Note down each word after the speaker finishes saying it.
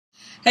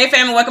Hey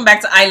family, welcome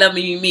back to I Love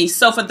Me.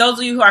 So for those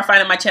of you who are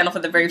finding my channel for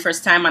the very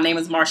first time, my name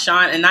is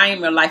Marshawn and I am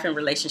your life and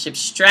relationship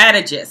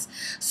strategist.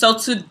 So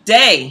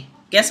today,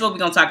 guess what we're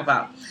going to talk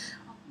about?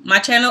 My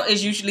channel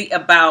is usually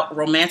about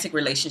romantic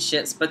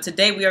relationships, but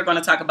today we are going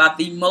to talk about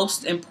the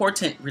most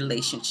important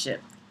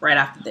relationship right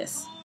after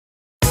this.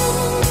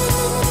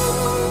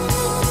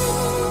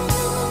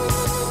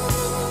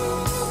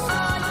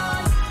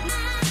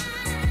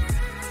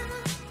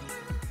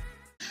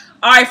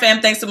 Alright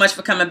fam, thanks so much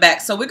for coming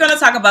back. So we're going to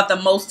talk about the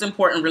most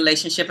important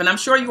relationship, and I'm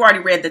sure you already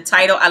read the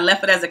title. I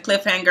left it as a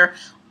cliffhanger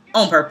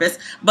on purpose,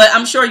 but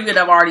I'm sure you would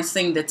have already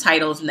seen the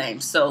title's name.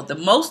 So the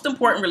most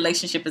important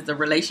relationship is the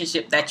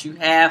relationship that you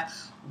have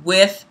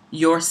with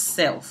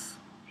yourself.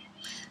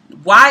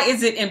 Why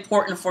is it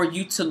important for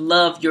you to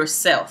love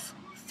yourself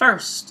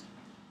first?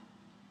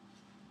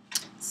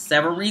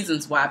 Several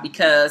reasons why.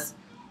 Because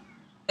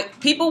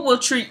people will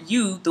treat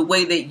you the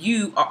way that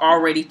you are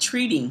already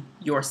treating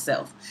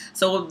yourself.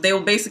 So they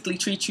will basically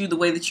treat you the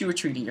way that you were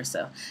treating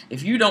yourself.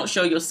 If you don't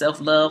show yourself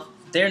love,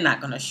 they're not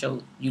going to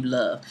show you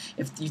love.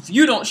 If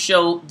you don't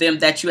show them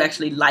that you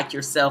actually like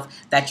yourself,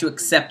 that you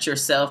accept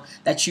yourself,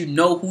 that you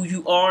know who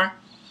you are,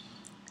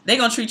 they're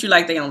going to treat you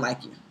like they don't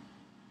like you.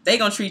 They're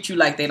going to treat you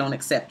like they don't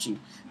accept you.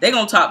 They're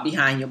going to talk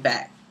behind your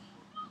back.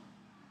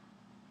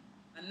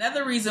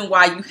 Another reason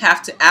why you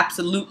have to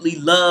absolutely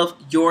love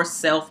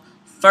yourself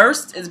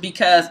first is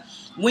because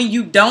when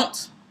you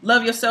don't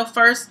love yourself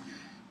first,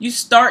 you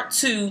start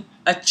to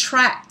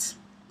attract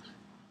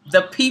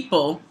the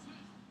people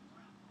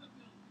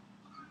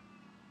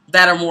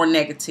that are more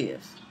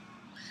negative.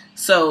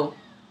 So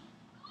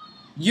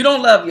you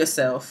don't love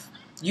yourself.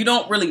 You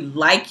don't really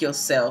like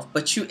yourself,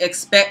 but you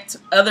expect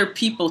other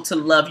people to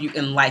love you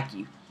and like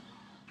you.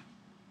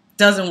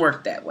 Doesn't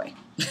work that way.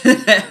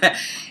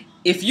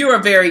 If you are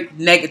very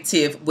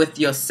negative with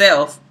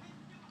yourself,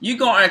 you're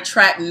going to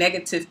attract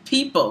negative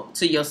people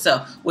to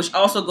yourself, which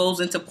also goes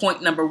into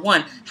point number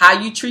one. How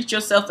you treat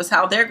yourself is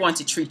how they're going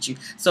to treat you.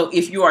 So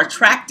if you are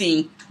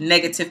attracting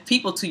negative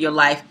people to your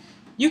life,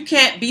 you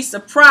can't be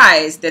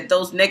surprised that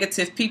those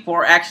negative people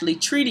are actually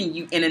treating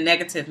you in a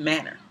negative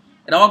manner.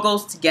 It all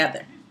goes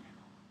together.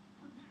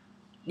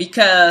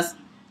 Because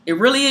it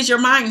really is your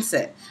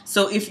mindset.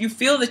 So if you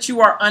feel that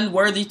you are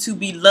unworthy to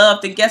be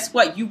loved, then guess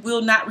what? You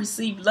will not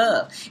receive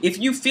love. If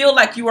you feel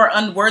like you are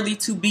unworthy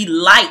to be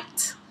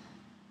liked,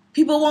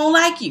 people won't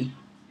like you.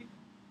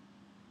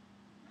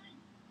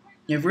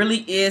 It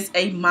really is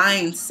a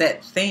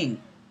mindset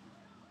thing.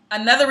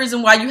 Another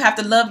reason why you have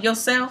to love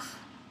yourself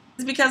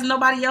is because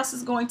nobody else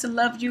is going to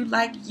love you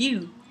like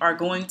you are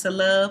going to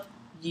love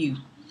you.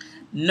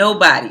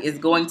 Nobody is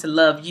going to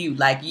love you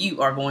like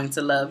you are going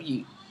to love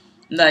you.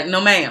 Like,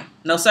 no ma'am,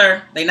 no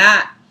sir, they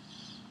not.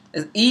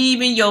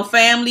 Even your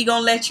family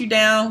gonna let you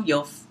down.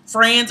 Your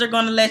friends are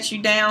gonna let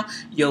you down.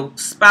 Your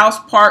spouse,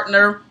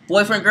 partner,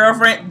 boyfriend,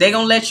 girlfriend, they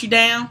gonna let you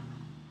down.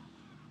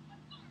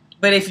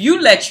 But if you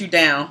let you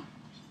down,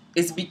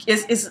 it's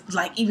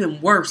like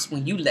even worse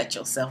when you let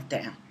yourself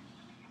down.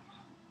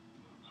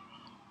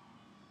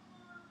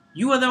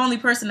 You are the only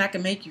person that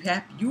can make you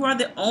happy. You are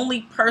the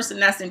only person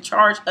that's in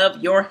charge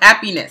of your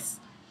happiness.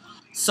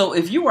 So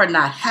if you are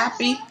not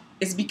happy,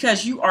 it's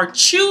because you are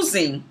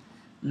choosing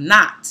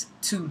not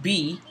to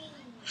be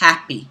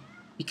happy.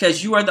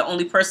 Because you are the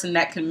only person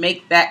that can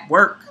make that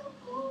work.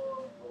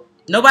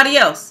 Nobody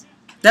else.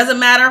 Doesn't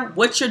matter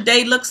what your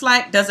day looks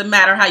like. Doesn't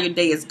matter how your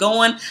day is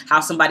going. How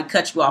somebody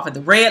cut you off at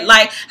the red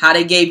light. How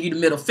they gave you the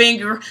middle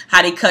finger.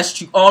 How they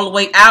cussed you all the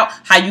way out.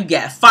 How you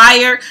got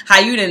fired. How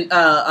you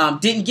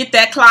didn't get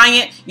that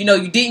client. You know,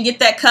 you didn't get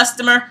that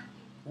customer.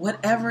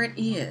 Whatever it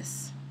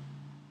is.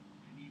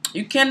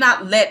 You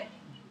cannot let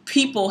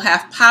people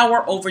have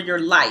power over your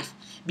life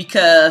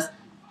because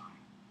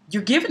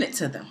you're giving it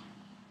to them.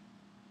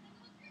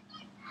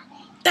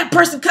 That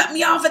person cut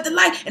me off at the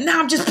light and now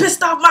I'm just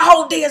pissed off. My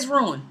whole day is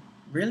ruined.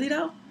 Really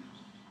though?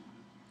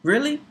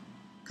 Really?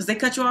 Because they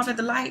cut you off at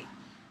the light?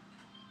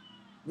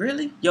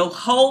 Really?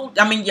 Not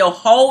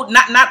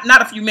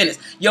a few minutes.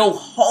 Your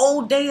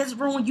whole day is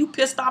ruined. You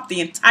pissed off the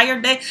entire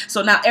day.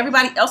 So now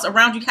everybody else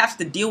around you has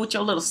to deal with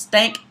your little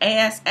stank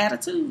ass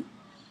attitude.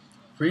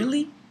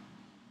 Really?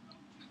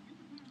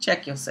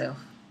 Check yourself.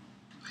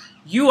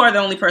 You are the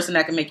only person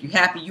that can make you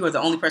happy. You are the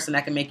only person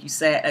that can make you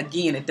sad.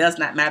 Again, it does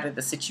not matter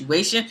the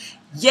situation.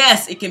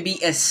 Yes, it can be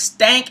a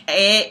stank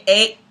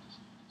ass.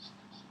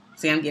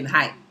 See, I'm getting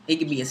hyped. It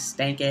can be a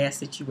stank ass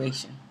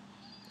situation.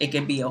 It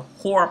can be a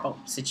horrible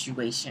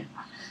situation.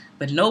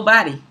 But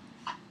nobody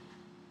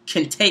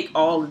can take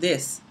all of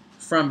this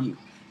from you.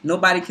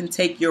 Nobody can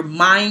take your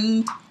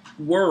mind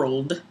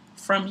world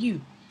from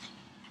you.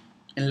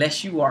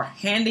 Unless you are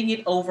handing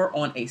it over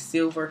on a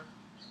silver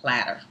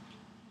platter.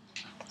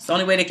 It's the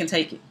only way they can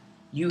take it.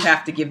 You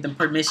have to give them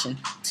permission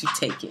to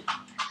take it.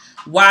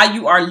 While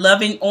you are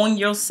loving on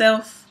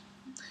yourself,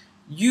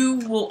 you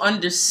will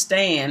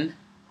understand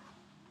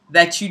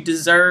that you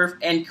deserve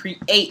and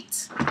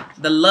create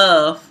the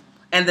love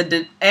and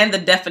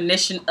the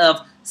definition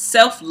of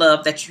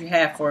self-love that you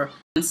have for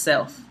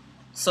yourself.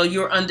 So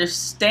you'll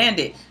understand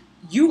it.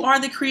 You are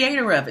the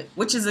creator of it,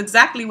 which is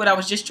exactly what I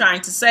was just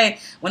trying to say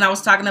when I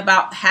was talking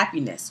about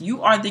happiness.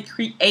 You are the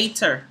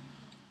creator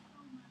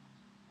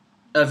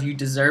of you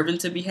deserving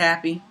to be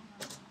happy,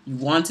 you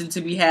wanting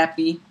to be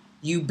happy,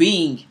 you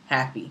being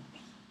happy.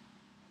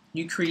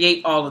 You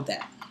create all of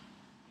that.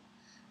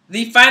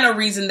 The final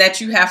reason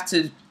that you have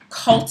to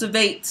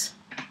cultivate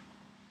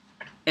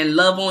and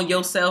love on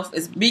yourself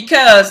is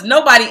because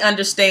nobody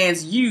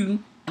understands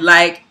you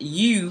like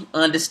you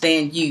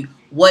understand you.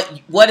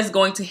 What is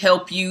going to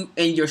help you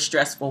in your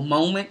stressful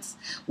moments?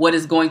 What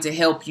is going to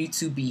help you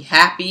to be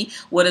happy?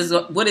 What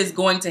is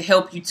going to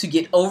help you to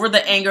get over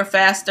the anger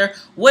faster?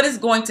 What is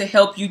going to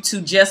help you to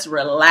just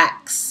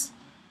relax?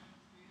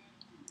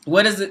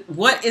 What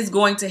is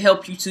going to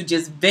help you to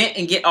just vent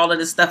and get all of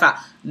this stuff out?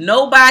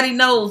 Nobody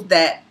knows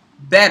that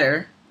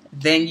better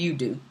than you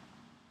do.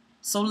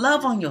 So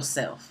love on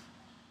yourself.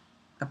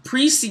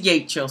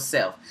 Appreciate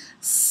yourself.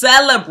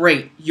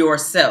 Celebrate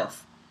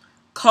yourself.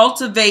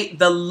 Cultivate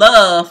the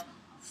love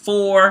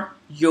for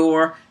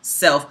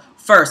yourself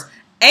first.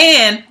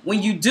 And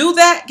when you do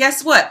that,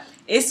 guess what?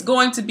 It's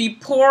going to be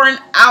pouring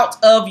out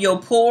of your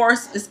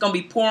pores. It's going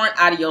to be pouring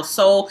out of your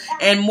soul.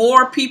 And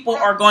more people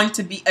are going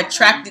to be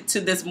attracted to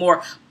this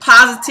more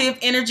positive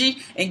energy.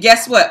 And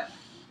guess what?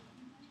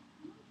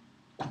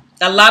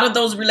 A lot of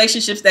those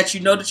relationships that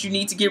you know that you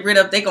need to get rid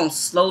of, they're going to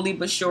slowly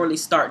but surely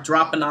start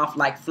dropping off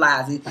like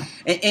flies.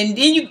 And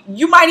then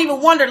you might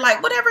even wonder,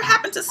 like, whatever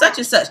happened to such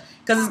and such?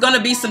 Because it's going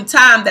to be some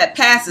time that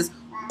passes.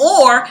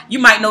 Or you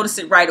might notice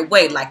it right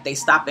away, like they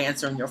stop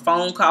answering your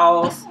phone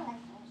calls.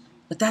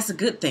 But that's a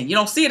good thing. You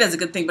don't see it as a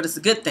good thing, but it's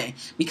a good thing.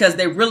 Because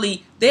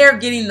they're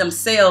getting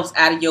themselves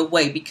out of your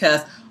way.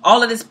 Because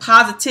all of this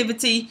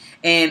positivity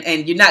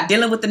and you're not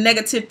dealing with the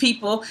negative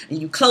people,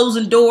 and you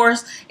closing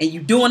doors, and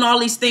you doing all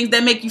these things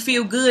that make you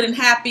feel good and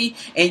happy,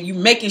 and you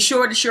making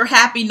sure that you're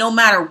happy no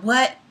matter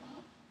what.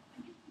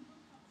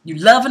 You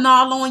loving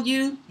all on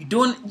you. You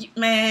doing,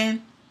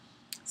 man.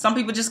 Some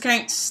people just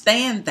can't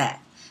stand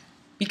that.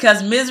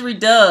 Because misery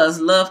does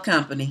love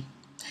company.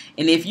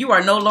 And if you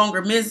are no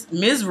longer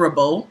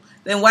miserable,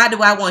 then why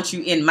do I want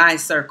you in my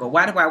circle?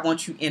 Why do I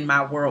want you in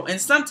my world?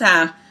 And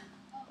sometimes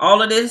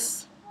all of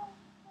this,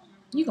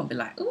 you're going to be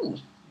like, ooh,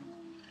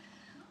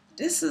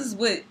 this is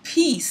what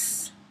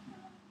peace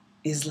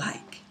is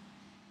like.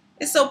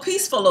 It's so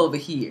peaceful over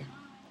here.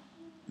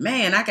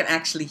 Man, I can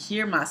actually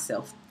hear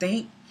myself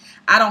think.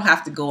 I don't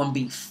have to go and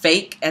be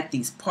fake at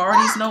these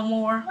parties no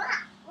more.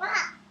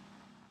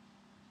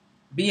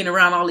 Being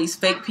around all these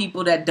fake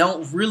people that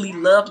don't really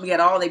love me at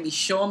all. They be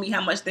showing me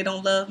how much they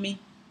don't love me.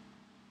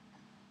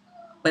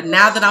 But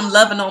now that I'm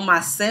loving on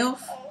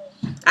myself,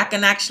 I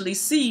can actually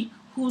see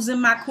who's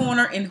in my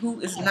corner and who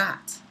is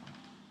not.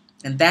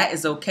 And that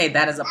is okay.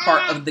 That is a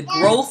part of the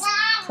growth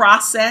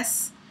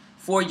process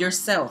for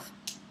yourself.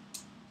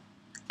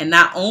 And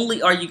not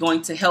only are you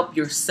going to help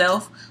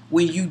yourself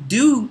when you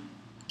do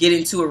get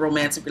into a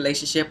romantic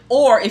relationship,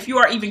 or if you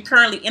are even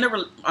currently in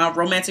a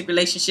romantic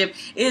relationship,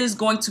 it is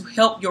going to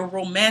help your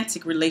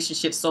romantic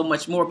relationship so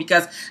much more,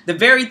 because the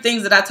very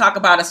things that I talk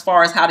about as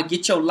far as how to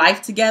get your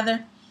life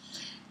together,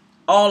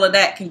 all of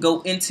that can go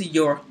into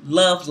your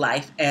love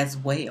life as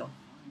well.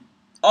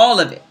 All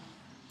of it.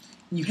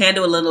 You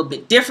handle a little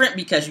bit different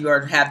because you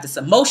have this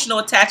emotional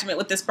attachment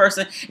with this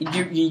person. And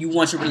you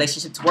want your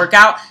relationship to work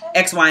out,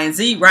 X, Y, and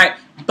Z, right?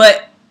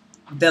 But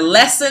the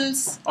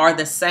lessons are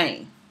the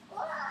same.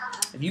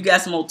 If you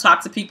got some old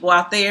toxic people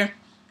out there,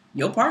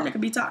 your partner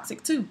could be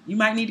toxic too. You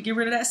might need to get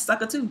rid of that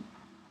sucker too.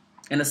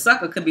 And the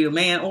sucker could be a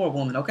man or a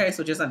woman, okay?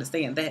 So just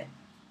understand that.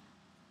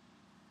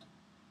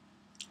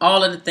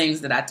 All of the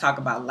things that I talk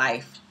about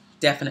life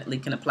definitely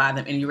can apply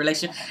them in your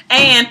relationship.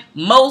 And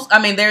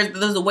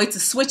there's a way to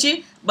switch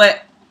it,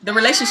 but the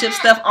relationship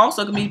stuff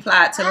also can be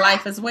applied to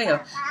life as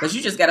well. Because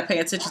you just got to pay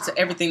attention to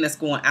everything that's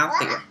going out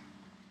there.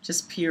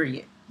 Just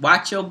period.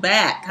 Watch your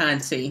back,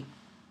 hunty.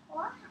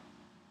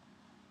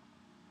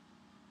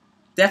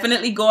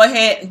 Definitely go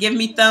ahead and give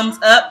me thumbs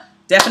up.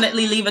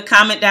 Definitely leave a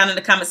comment down in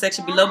the comment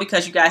section below,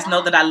 because you guys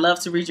know that I love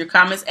to read your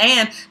comments.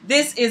 And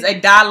this is a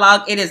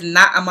dialogue. It is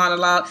not a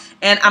monologue.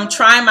 And I'm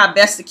trying my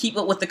best to keep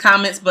up with the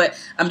comments, but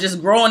I'm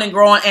just growing and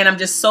growing. And I'm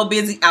just so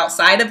busy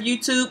outside of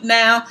YouTube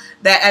now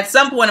that at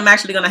some point I'm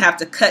actually going to have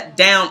to cut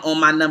down on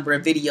my number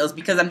of videos,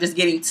 because I'm just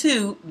getting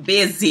too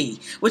busy,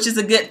 which is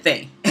a good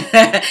thing.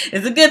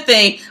 It's a good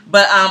thing.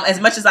 But as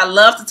much as I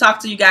love to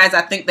talk to you guys,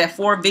 I think that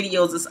 4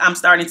 videos I'm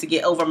starting to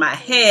get over my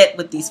head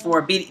with these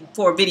 4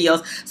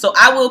 videos. So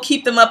I will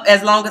keep them up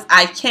as long as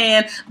I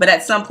can, but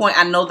at some point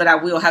I know that I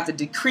will have to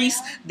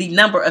decrease the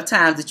number of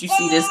times that you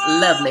see this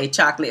lovely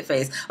chocolate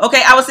face.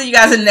 Okay, I will see you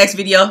guys in the next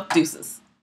video. Deuces.